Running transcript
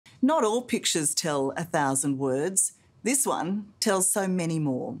Not all pictures tell 1,000 words. This one tells so many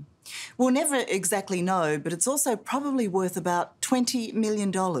more. We'll never exactly know, but it's also probably worth about $20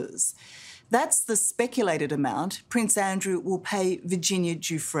 million. That's the speculated amount Prince Andrew will pay Virginia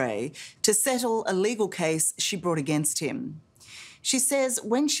Guiffre to settle a legal case she brought against him. She says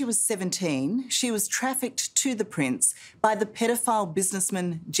when she was 17, she was trafficked to the prince by the paedophile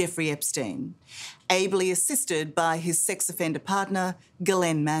businessman Jeffrey Epstein, ably assisted by his sex offender partner,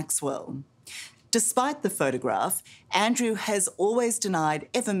 Ghislaine Maxwell. Despite the photograph, Andrew has always denied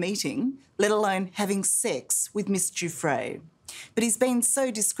ever meeting, let alone having sex with Ms Guiffre. But he's been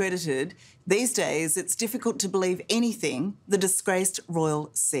so discredited, these days it's difficult to believe anything the disgraced royal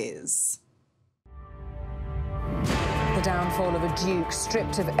says. The downfall of a duke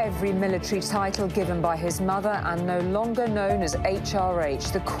stripped of every military title given by his mother and no longer known as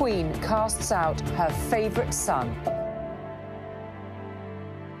HRH, the Queen casts out her favourite son.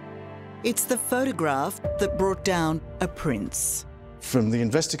 It's the photograph that brought down a prince. From the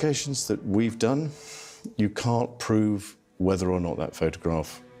investigations that we've done, you can't prove whether or not that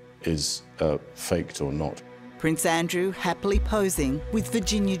photograph is faked or not. Prince Andrew happily posing with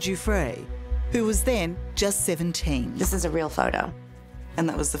Virginia Guiffre, who was then just 17. This is a real photo. And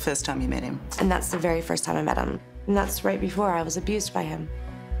that was the first time you met him? And that's the very first time I met him. And that's right before I was abused by him.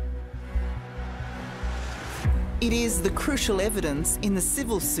 It is the crucial evidence in the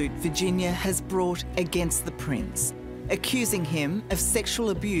civil suit Virginia has brought against the prince, accusing him of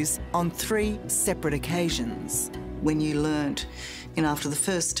sexual abuse on 3 separate occasions. When you learnt, after the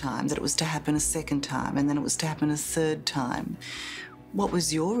first time that it was to happen a second time and then it was to happen a third time, what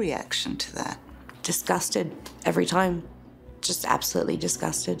was your reaction to that? Disgusted every time. Just absolutely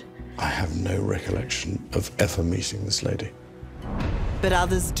disgusted. I have no recollection of ever meeting this lady. But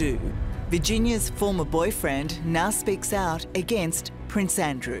others do. Virginia's former boyfriend now speaks out against Prince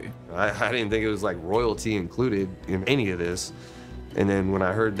Andrew. I didn't think it was like royalty included in any of this. And then when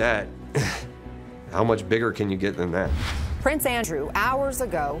I heard that, how much bigger can you get than that? Prince Andrew, hours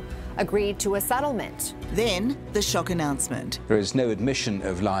ago, agreed to a settlement. Then the shock announcement. There is no admission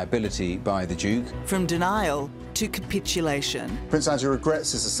of liability by the Duke. From denial to capitulation. Prince Andrew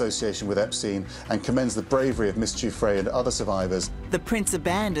regrets his association with Epstein and commends the bravery of Ms Guiffre and other survivors. The prince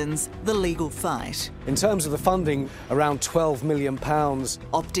abandons the legal fight. In terms of the funding, around £12 million.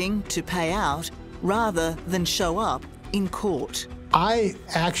 Opting to pay out rather than show up in court. I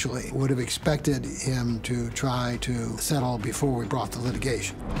actually would have expected him to try to settle before we brought the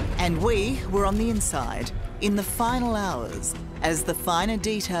litigation. And we were on the inside, in the final hours, as the finer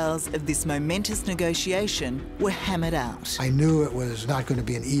details of this momentous negotiation were hammered out. I knew it was not going to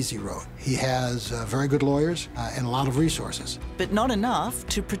be an easy road. He has very good lawyers and a lot of resources. But not enough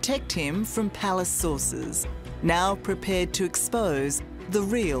to protect him from palace sources, now prepared to expose the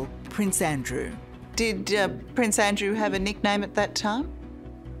real Prince Andrew. Did Prince Andrew have a nickname at that time?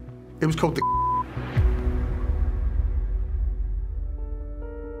 It was called the...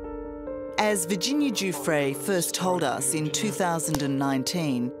 As Virginia Guiffre first told us in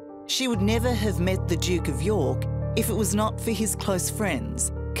 2019, she would never have met the Duke of York if it was not for his close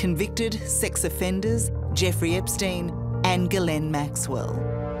friends, convicted sex offenders Jeffrey Epstein and Ghislaine Maxwell.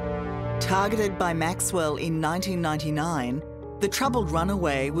 Targeted by Maxwell in 1999, the troubled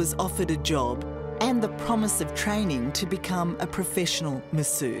runaway was offered a job and the promise of training to become a professional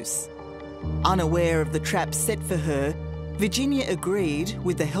masseuse. Unaware of the trap set for her, Virginia agreed,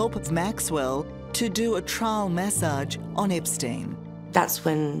 with the help of Maxwell, to do a trial massage on Epstein. That's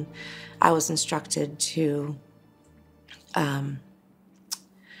when I was instructed to get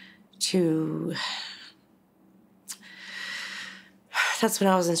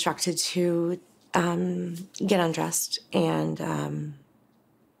undressed and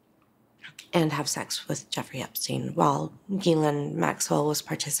have sex with Jeffrey Epstein while Ghislaine Maxwell was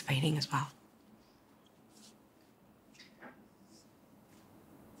participating as well.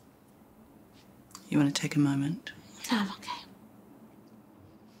 You want to take a moment? No, I'm okay.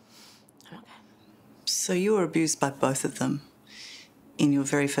 I'm okay. So you were abused by both of them in your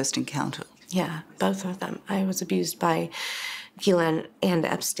very first encounter? Yeah, both of them. I was abused by Ghislaine and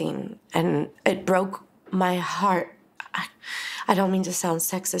Epstein, and it broke my heart. I don't mean to sound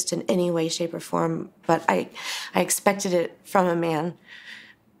sexist in any way, shape, or form, but I expected it from a man,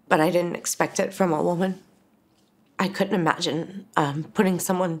 but I didn't expect it from a woman. I couldn't imagine putting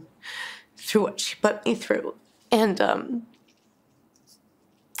someone through what she put me through. And,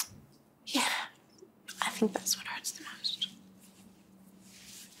 yeah, I think that's what hurts the most.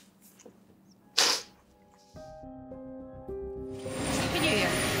 Happy New Year.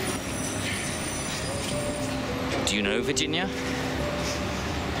 Do you know Virginia?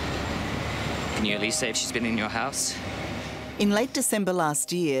 Can you at least say if she's been in your house? In late December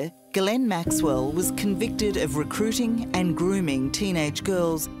last year, Ghislaine Maxwell was convicted of recruiting and grooming teenage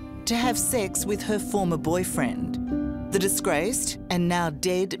girls to have sex with her former boyfriend, the disgraced and now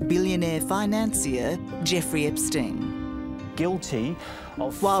dead billionaire financier Jeffrey Epstein. Guilty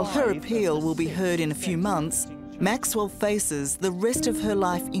of While her appeal will be heard in a few months, Maxwell faces the rest of her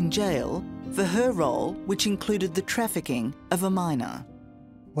life in jail for her role, which included the trafficking of a minor.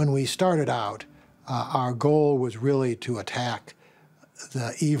 When we started out, our goal was really to attack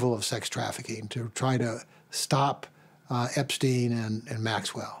the evil of sex trafficking, to try to stop Epstein and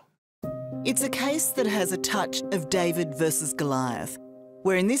Maxwell. It's a case that has a touch of David versus Goliath,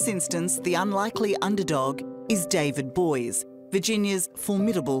 where in this instance, the unlikely underdog is David Boies, Virginia's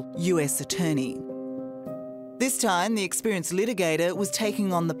formidable US attorney. This time, the experienced litigator was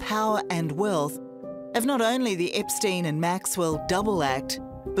taking on the power and wealth of not only the Epstein and Maxwell double act,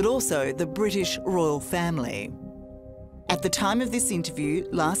 but also the British royal family. At the time of this interview,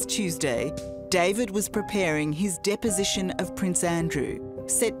 last Tuesday, David was preparing his deposition of Prince Andrew,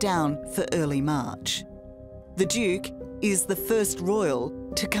 set down for early March. The Duke is the first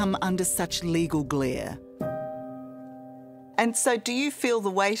royal to come under such legal glare. And so do you feel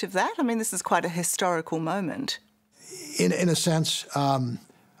the weight of that? I mean, this is quite a historical moment. In a sense,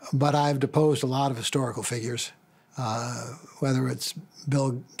 but I've deposed a lot of historical figures, whether it's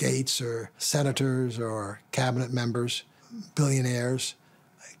Bill Gates or senators or cabinet members, billionaires,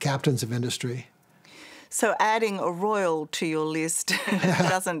 captains of industry. So adding a royal to your list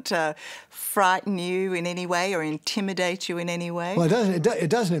doesn't frighten you in any way or intimidate you in any way? Well, it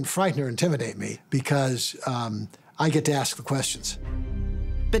doesn't frighten or intimidate me because I get to ask the questions.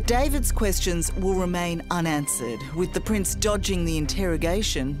 But David's questions will remain unanswered, with the prince dodging the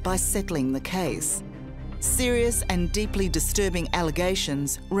interrogation by settling the case. Serious and deeply disturbing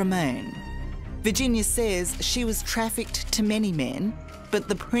allegations remain. Virginia says she was trafficked to many men, but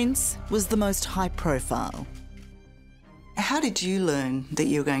the prince was the most high profile. How did you learn that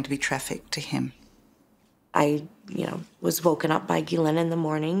you were going to be trafficked to him? I, was woken up by Ghislaine in the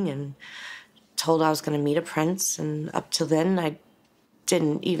morning and told I was going to meet a prince, and up till then I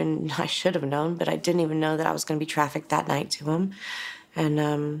should have known, but I didn't even know that I was going to be trafficked that night to him.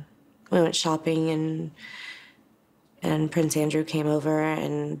 And we went shopping, and Prince Andrew came over,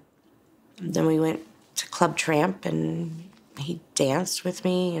 and then we went to Club Tramp, and he danced with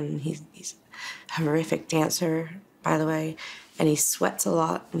me, and he's a horrific dancer, by the way, and he sweats a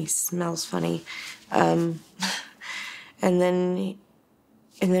lot, and he smells funny. And then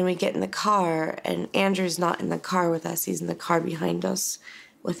we get in the car, and Andrew's not in the car with us. He's in the car behind us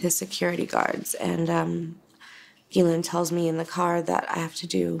with his security guards. And Ghislaine tells me in the car that I have to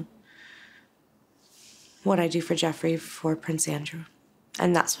do what I do for Jeffrey for Prince Andrew.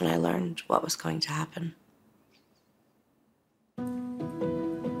 And that's when I learned what was going to happen.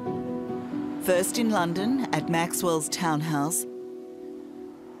 First in London at Maxwell's townhouse,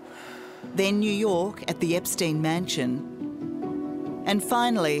 then New York at the Epstein mansion, and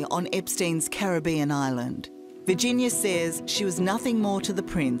finally on Epstein's Caribbean island. Virginia says she was nothing more to the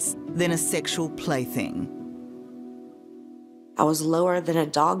prince than a sexual plaything. I was lower than a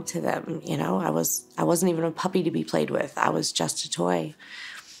dog to them, I wasn't even a puppy to be played with. I was just a toy.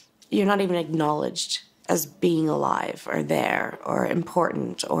 You're not even acknowledged as being alive or there or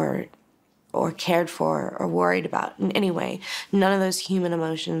important or cared for or worried about in any way. None of those human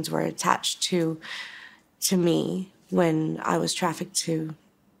emotions were attached to me when I was trafficked to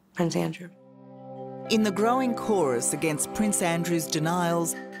Prince Andrew. In the growing chorus against Prince Andrew's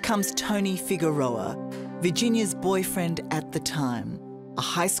denials comes Tony Figueroa, Virginia's boyfriend at the time, a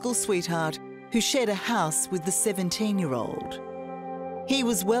high school sweetheart who shared a house with the 17-year-old. He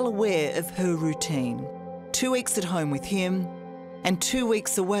was well aware of her routine, 2 weeks at home with him and 2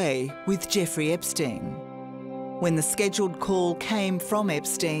 weeks away with Jeffrey Epstein. When the scheduled call came from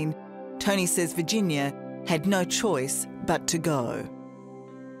Epstein, Tony says Virginia had no choice but to go.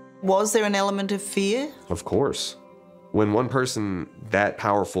 Was there an element of fear? Of course. When one person that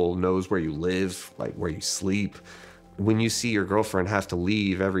powerful knows where you live, like where you sleep, when you see your girlfriend have to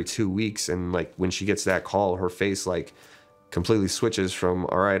leave every 2 weeks, and like when she gets that call, her face like completely switches from,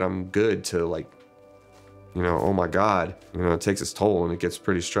 all right, I'm good, to like, oh my God, it takes its toll and it gets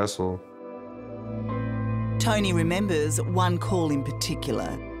pretty stressful. Tony remembers one call in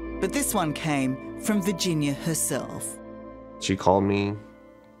particular, but this one came from Virginia herself. She called me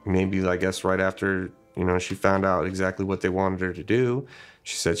maybe, I guess, right after, she found out exactly what they wanted her to do.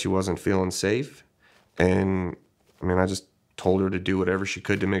 She said she wasn't feeling safe. And, I just told her to do whatever she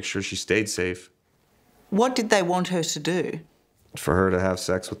could to make sure she stayed safe. What did they want her to do? For her to have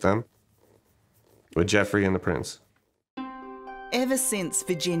sex with them. With Jeffrey and the prince. Ever since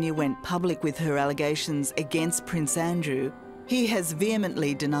Virginia went public with her allegations against Prince Andrew, he has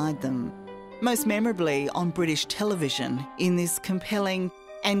vehemently denied them, most memorably on British television in this compelling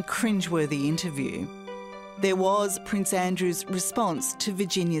and cringeworthy interview. There was Prince Andrew's response to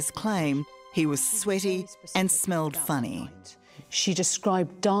Virginia's claim he was sweaty and smelled funny. She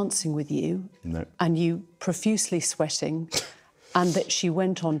described dancing with you and you profusely sweating, and that she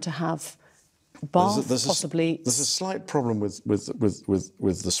went on to have bath, possibly. There's a slight problem with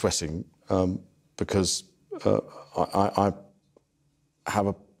the sweating because I have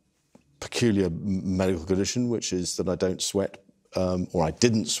a peculiar medical condition, which is that I don't sweat, or I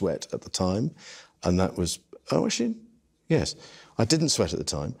didn't sweat at the time, and that was actually yes, I didn't sweat at the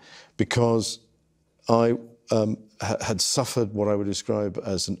time because I had suffered what I would describe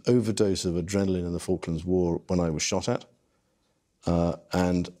as an overdose of adrenaline in the Falklands War when I was shot at.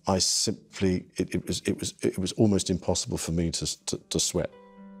 And I simply, it was almost impossible for me to sweat.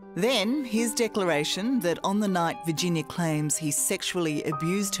 Then his declaration that on the night Virginia claims he sexually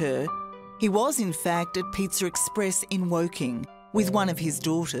abused her, he was in fact at Pizza Express in Woking with one of his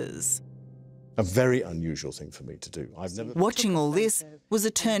daughters. A very unusual thing for me to do. Watching all this was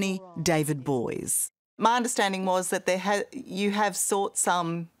attorney David Boys. My understanding was that you have sought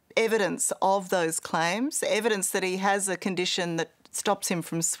some evidence of those claims, evidence that he has a condition that stops him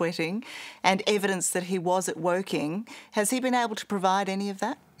from sweating, and evidence that he was at Woking. Has he been able to provide any of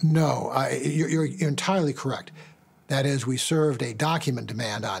that? No, you're entirely correct. That is, we served a document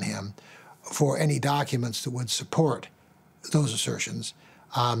demand on him for any documents that would support those assertions,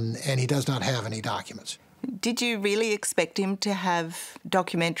 and he does not have any documents. Did you really expect him to have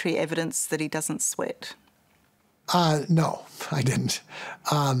documentary evidence that he doesn't sweat? No, I didn't.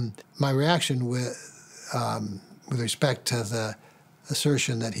 My reaction with respect to the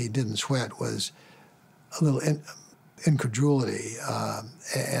assertion that he didn't sweat was a little incredulity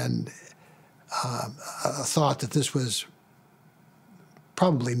and a thought that this was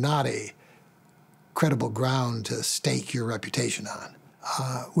probably not a credible ground to stake your reputation on.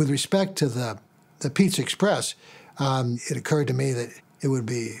 With respect to the Pizza Express, it occurred to me that it would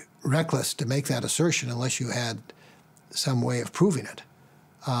be reckless to make that assertion unless you had some way of proving it.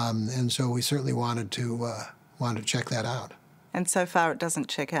 And so we certainly wanted to check that out. And so far it doesn't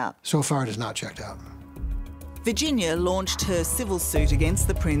check out? So far it has not checked out. Virginia launched her civil suit against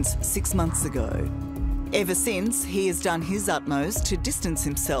the prince 6 months ago. Ever since, he has done his utmost to distance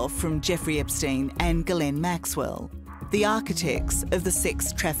himself from Jeffrey Epstein and Ghislaine Maxwell, the architects of the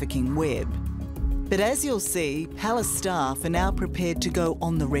sex trafficking web. But as you'll see, Palace staff are now prepared to go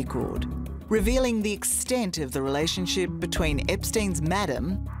on the record, revealing the extent of the relationship between Epstein's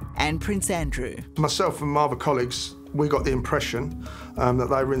madam and Prince Andrew. Myself and my other colleagues, we got the impression that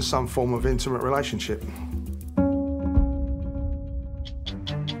they were in some form of intimate relationship.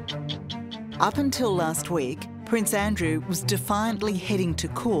 Up until last week, Prince Andrew was defiantly heading to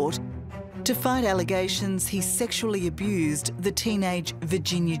court to fight allegations he sexually abused the teenage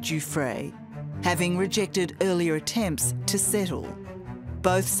Virginia Guiffre, having rejected earlier attempts to settle.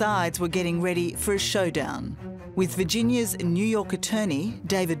 Both sides were getting ready for a showdown, with Virginia's New York attorney,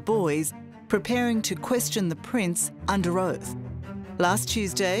 David Boys, preparing to question the prince under oath. Last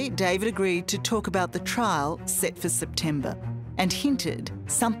Tuesday, David agreed to talk about the trial set for September and hinted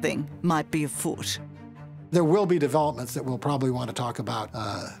something might be afoot. There will be developments that we'll probably want to talk about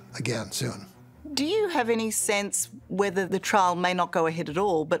again soon. Do you have any sense whether the trial may not go ahead at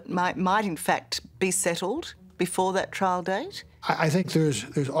all, but might in fact be settled before that trial date? I think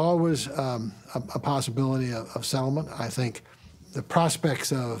there's always a possibility of settlement. I think the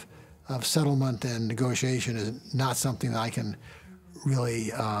prospects of settlement and negotiation is not something that I can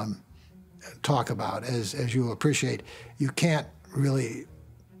really talk about. As you appreciate, you can't really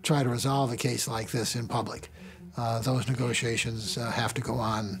try to resolve a case like this in public. Those negotiations have to go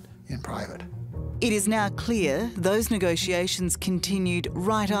on in private. It is now clear those negotiations continued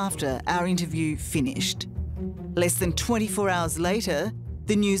right after our interview finished. Less than 24 hours later,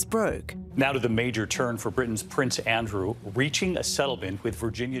 the news broke. Now to the major turn for Britain's Prince Andrew, reaching a settlement with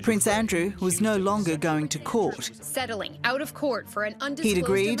Virginia. Prince Andrew was no longer going to court. Settling out of court for an undisclosed He'd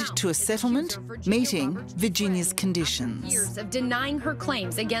agreed amount. to a settlement meeting Virginia's conditions. Years of denying her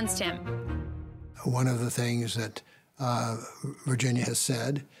claims against him. One of the things that Virginia has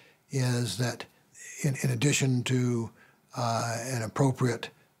said is that in addition to an appropriate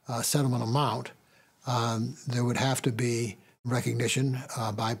settlement amount, there would have to be recognition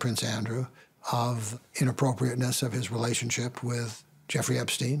by Prince Andrew of inappropriateness of his relationship with Jeffrey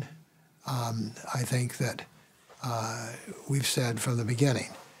Epstein. I think that we've said from the beginning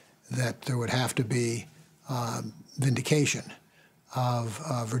that there would have to be vindication of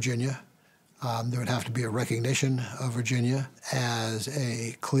Virginia. There would have to be a recognition of Virginia as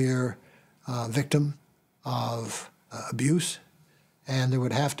a clear victim of abuse, and there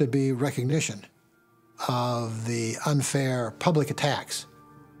would have to be recognition of the unfair public attacks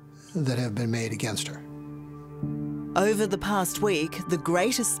that have been made against her. Over the past week, the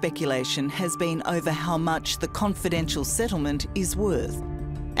greatest speculation has been over how much the confidential settlement is worth,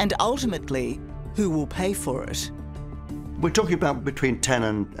 and ultimately, who will pay for it. We're talking about between 10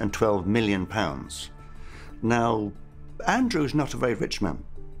 and 12 million pounds. Now, Andrew's not a very rich man.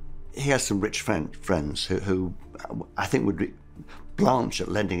 He has some rich friends who I think would blanch at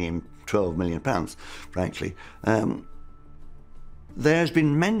lending him 12 million pounds, frankly. There's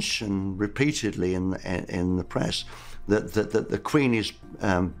been mention repeatedly in the press that the Queen is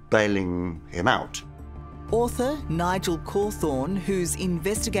bailing him out. Author Nigel Cawthorne, who's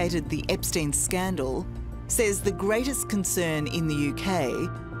investigated the Epstein scandal, says the greatest concern in the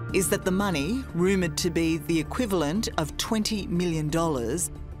UK is that the money, rumoured to be the equivalent of $20 million,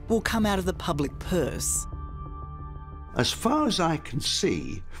 will come out of the public purse. As far as I can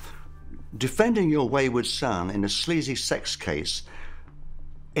see, defending your wayward son in a sleazy sex case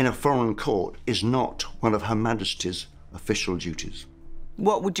in a foreign court is not one of Her Majesty's official duties.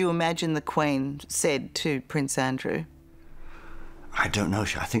 What would you imagine the Queen said to Prince Andrew? I don't know.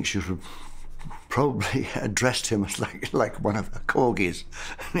 I think she would have probably addressed him as like one of her corgis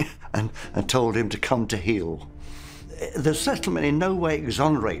and told him to come to heel. The settlement in no way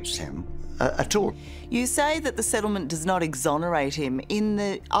exonerates him at all. You say that the settlement does not exonerate him. In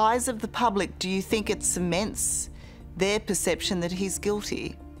the eyes of the public, do you think it cements their perception that he's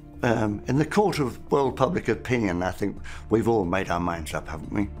guilty? In the court of world public opinion, I think we've all made our minds up,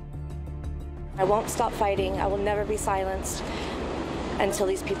 haven't we? I won't stop fighting. I will never be silenced until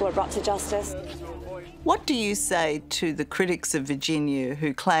these people are brought to justice. What do you say to the critics of Virginia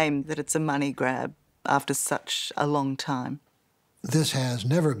who claim that it's a money grab after such a long time? This has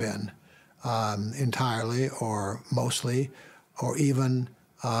never been entirely or mostly or even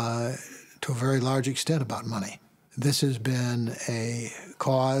to a very large extent about money. This has been a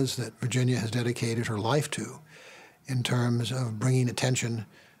cause that Virginia has dedicated her life to in terms of bringing attention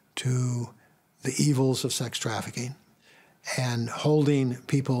to the evils of sex trafficking and holding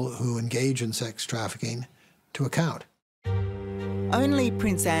people who engage in sex trafficking to account. Only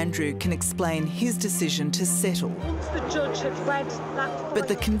Prince Andrew can explain his decision to settle. Once the judge had read that... But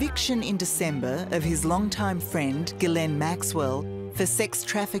the conviction in December of his longtime friend, Ghislaine Maxwell, for sex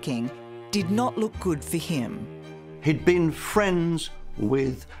trafficking did not look good for him. He'd been friends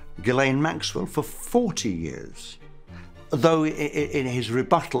with Ghislaine Maxwell for 40 years. Though in his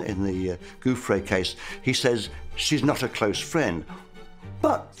rebuttal in the Guiffre case, he says she's not a close friend.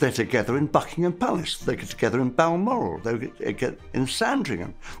 But they're together in Buckingham Palace, they get together in Balmoral, they get in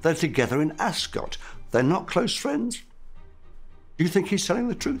Sandringham, they're together in Ascot. They're not close friends? Do you think he's telling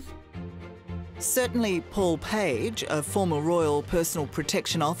the truth? Certainly Paul Page, a former Royal Personal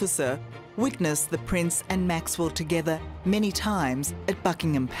Protection Officer, witnessed the Prince and Maxwell together many times at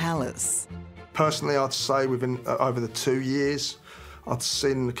Buckingham Palace. Personally, I'd say within over the 2 years, I'd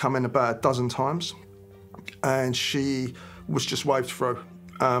seen her come in about a dozen times, and she was just waved through.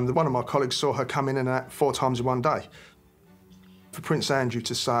 One of my colleagues saw her come in and out 4 times in one day. For Prince Andrew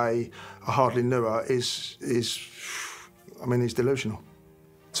to say, I hardly knew her, is I mean, he's delusional.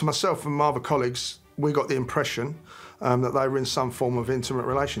 To myself and my other colleagues, we got the impression that they were in some form of intimate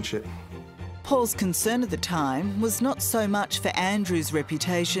relationship. Paul's concern at the time was not so much for Andrew's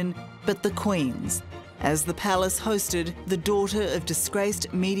reputation, but the Queen's, as the palace hosted the daughter of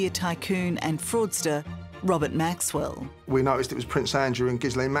disgraced media tycoon and fraudster Robert Maxwell. We noticed it was Prince Andrew and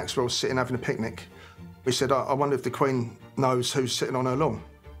Ghislaine Maxwell sitting having a picnic. We said, I wonder if the Queen knows who's sitting on her lawn,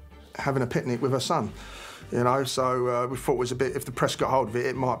 having a picnic with her son. You know, so we thought it was a bit, if the press got hold of it,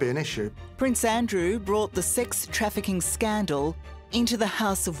 it might be an issue. Prince Andrew brought the sex trafficking scandal into the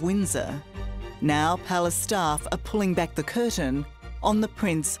House of Windsor. Now palace staff are pulling back the curtain on the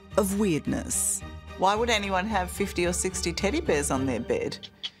Prince of Weirdness. Why would anyone have 50 or 60 teddy bears on their bed?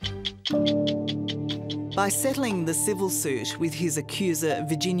 By settling the civil suit with his accuser,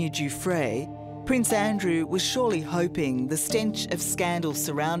 Virginia Guiffre, Prince Andrew was surely hoping the stench of scandal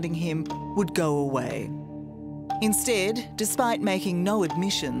surrounding him would go away. Instead, despite making no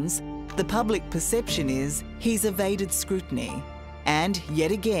admissions, the public perception is he's evaded scrutiny and,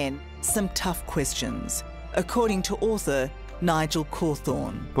 yet again, some tough questions, according to author Nigel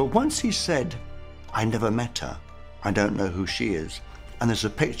Cawthorne. But once he said, I never met her, I don't know who she is, and there's a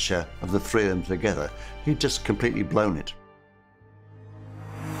picture of the three of them together, he'd just completely blown it.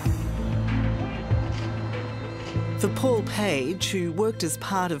 For Paul Page, who worked as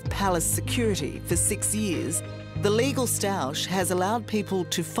part of palace security for 6 years, the legal stoush has allowed people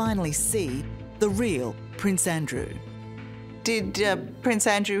to finally see the real Prince Andrew. Did Prince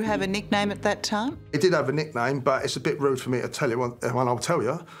Andrew have a nickname at that time? He did have a nickname, but it's a bit rude for me to tell you one I'll tell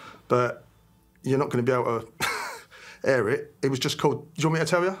you, but you're not going to be able to air it. It was just called, do you want me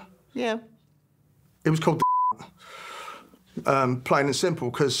to tell you? Yeah. It was called plain and simple,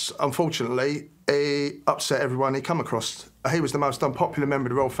 because unfortunately he upset everyone he come across. He was the most unpopular member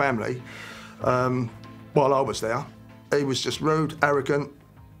of the royal family while I was there. He was just rude, arrogant.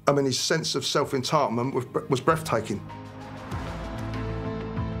 I mean, his sense of self-entitlement was breathtaking.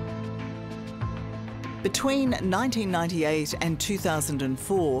 Between 1998 and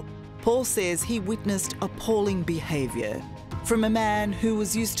 2004, Paul says he witnessed appalling behaviour from a man who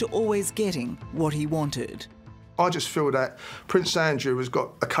was used to always getting what he wanted. I just feel that Prince Andrew has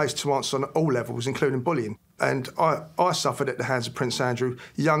got a case to answer on all levels, including bullying. And I suffered at the hands of Prince Andrew.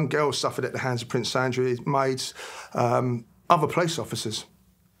 Young girls suffered at the hands of Prince Andrew, his maids, other police officers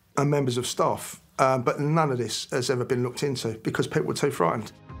and members of staff. But none of this has ever been looked into because people were too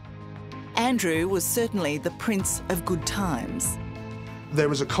frightened. Andrew was certainly the prince of good times. There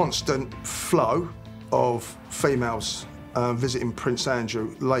was a constant flow of females visiting Prince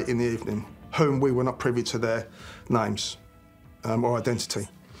Andrew late in the evening, whom we were not privy to their names or identity.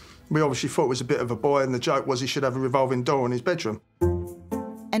 We obviously thought it was a bit of a boy, and the joke was he should have a revolving door in his bedroom.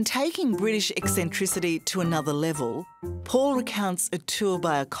 And taking British eccentricity to another level, Paul recounts a tour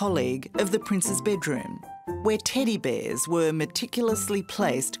by a colleague of the Prince's bedroom, where teddy bears were meticulously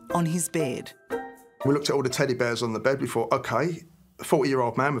placed on his bed. We looked at all the teddy bears on the bed. We thought, OK, a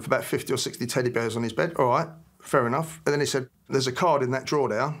 40-year-old man with about 50 or 60 teddy bears on his bed, all right, fair enough. And then he said, there's a card in that drawer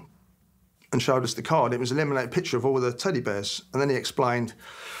there, and showed us the card. It was a laminated picture of all the teddy bears. And then he explained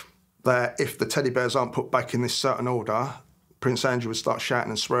that if the teddy bears aren't put back in this certain order, Prince Andrew would start shouting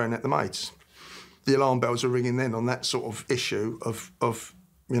and swearing at the maids. The alarm bells are ringing then on that sort of issue of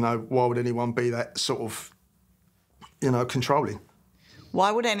you know, why would anyone be that sort of, you know, controlling?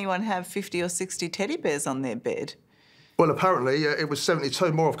 Why would anyone have 50 or 60 teddy bears on their bed? Well, apparently it was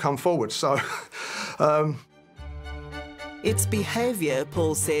 72, more have come forward, so... It's behaviour,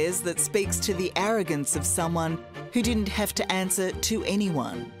 Paul says, that speaks to the arrogance of someone who didn't have to answer to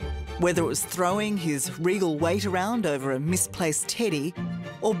anyone. Whether it was throwing his regal weight around over a misplaced teddy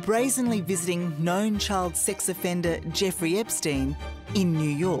or brazenly visiting known child sex offender Jeffrey Epstein in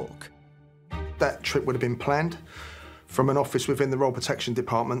New York. That trip would have been planned from an office within the Royal Protection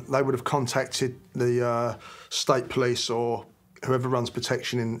Department. They would have contacted the state police or whoever runs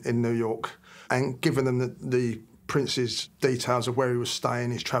protection in New York and given them the Prince's details of where he was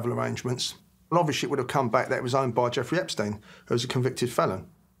staying, his travel arrangements. Well, obviously, it would have come back that it was owned by Jeffrey Epstein, who was a convicted felon.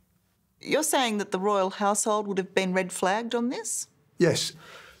 You're saying that the royal household would have been red flagged on this? Yes.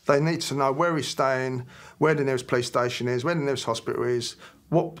 They need to know where he's staying, where the nearest police station is, where the nearest hospital is,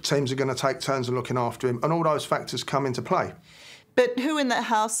 what teams are going to take turns in looking after him, and all those factors come into play. But who in that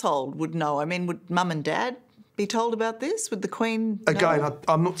household would know? I mean, would Mum and Dad be told about this? Would the Queen know? Again,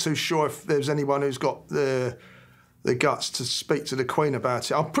 I'm not too sure if there's anyone who's got the guts to speak to the Queen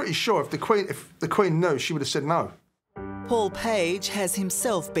about it. I'm pretty sure if the Queen knew, she would have said no. Paul Page has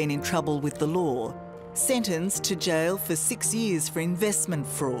himself been in trouble with the law, sentenced to jail for 6 years for investment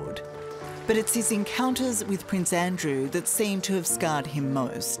fraud. But it's his encounters with Prince Andrew that seem to have scarred him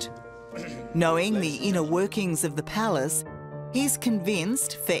most. Knowing the inner workings of the palace, he's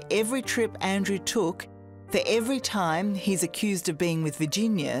convinced for every trip Andrew took, for every time he's accused of being with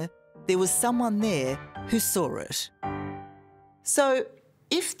Virginia, there was someone there who saw it. So,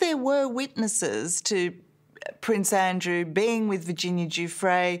 if there were witnesses to Prince Andrew being with Virginia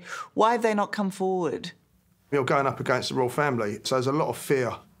Guiffre, why have they not come forward? You're going up against the royal family, so there's a lot of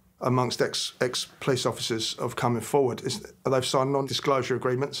fear amongst ex-police officers of coming forward. They've signed non-disclosure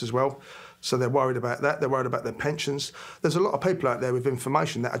agreements as well, so they're worried about that. They're worried about their pensions. There's a lot of people out there with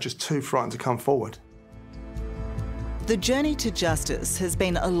information that are just too frightened to come forward. The journey to justice has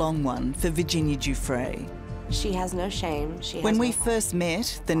been a long one for Virginia Guiffre. She has no shame. When we first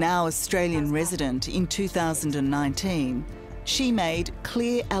met the now Australian resident in 2019, she made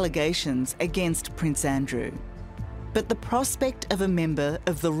clear allegations against Prince Andrew. But the prospect of a member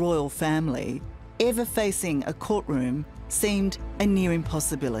of the royal family ever facing a courtroom seemed a near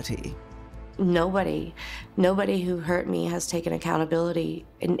impossibility. Nobody who hurt me has taken accountability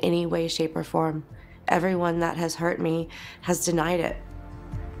in any way, shape, or form. Everyone that has hurt me has denied it.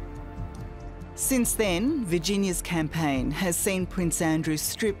 Since then, Virginia's campaign has seen Prince Andrew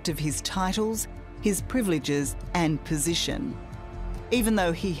stripped of his titles, his privileges and position. Even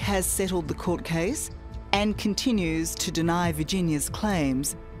though he has settled the court case, and continues to deny Virginia's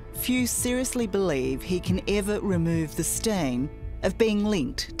claims, few seriously believe he can ever remove the stain of being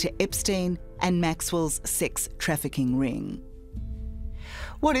linked to Epstein and Maxwell's sex trafficking ring.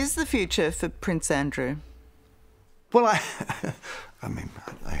 What is the future for Prince Andrew? Well, I mean,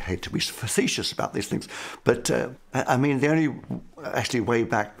 I hate to be facetious about these things, but I mean, the only actually way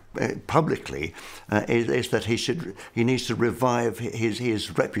back publicly is that he needs to revive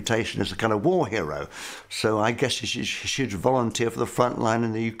his reputation as a kind of war hero. So I guess he should volunteer for the front line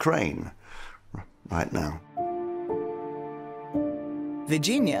in the Ukraine right now.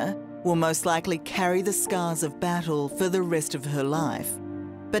 Virginia will most likely carry the scars of battle for the rest of her life.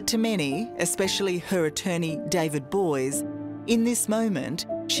 But to many, especially her attorney David Boys, in this moment,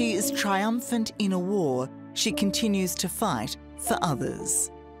 she is triumphant in a war she continues to fight for others.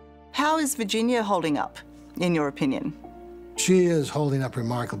 How is Virginia holding up, in your opinion? She is holding up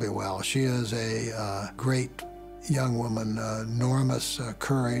remarkably well. She is a great young woman, enormous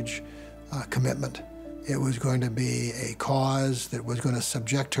courage, commitment. It was going to be a cause that was going to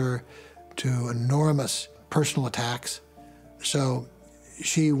subject her to enormous personal attacks. So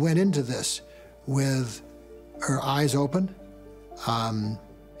she went into this with her eyes open,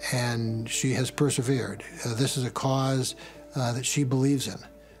 and she has persevered. This is a cause that she believes in,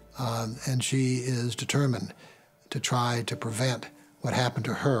 and she is determined to try to prevent what happened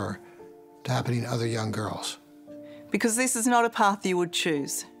to her to happening to other young girls. Because this is not a path you would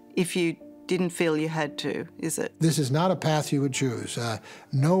choose if you didn't feel you had to, is it? This is not a path you would choose.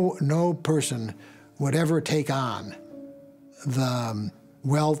 No person would ever take on the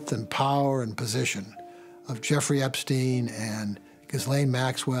wealth and power and position of Jeffrey Epstein and Ghislaine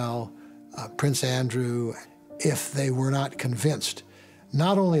Maxwell, Prince Andrew, if they were not convinced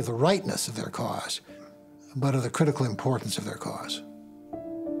not only of the rightness of their cause, but of the critical importance of their cause.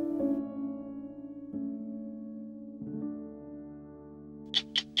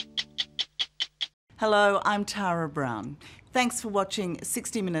 Hello, I'm Tara Brown. Thanks for watching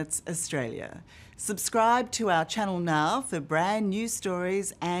 60 Minutes Australia. Subscribe to our channel now for brand new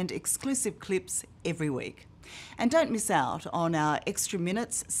stories and exclusive clips every week. And don't miss out on our extra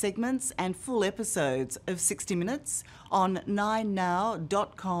minutes, segments and full episodes of 60 Minutes on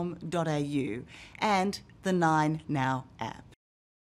 9now.com.au and the 9Now app.